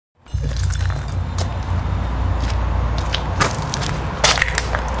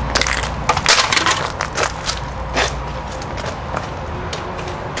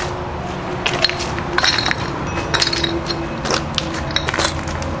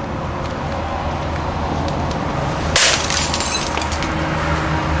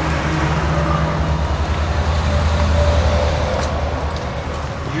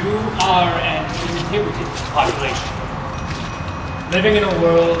living in a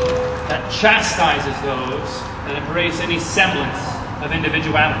world that chastises those that embrace any semblance of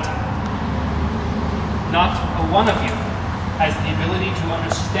individuality. Not a one of you has the ability to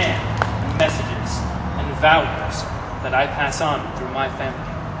understand the messages and values that I pass on through my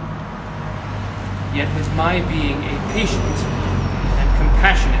family. Yet with my being a patient and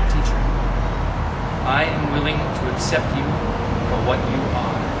compassionate teacher, I am willing to accept you for what you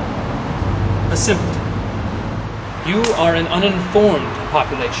are. A simpleton. You are an uninformed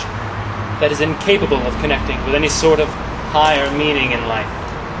population that is incapable of connecting with any sort of higher meaning in life.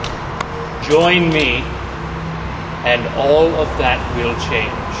 Join me, and all of that will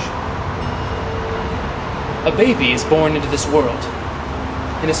change. A baby is born into this world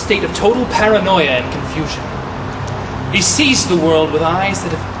in a state of total paranoia and confusion. He sees the world with eyes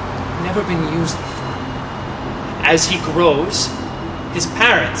that have never been used before. As he grows, his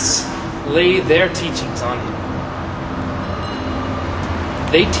parents lay their teachings on him.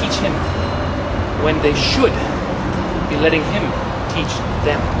 They teach him when they should be letting him teach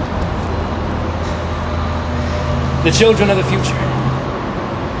them. The children of the future.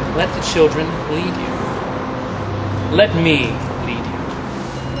 Let the children lead you. Let me lead you.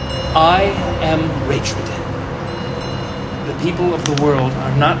 I am Ratred. The people of the world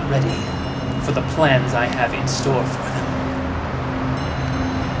are not ready for the plans I have in store for them.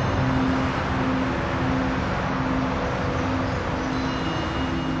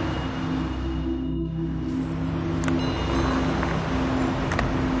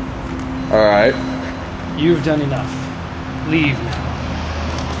 All right. You've done enough. Leave now.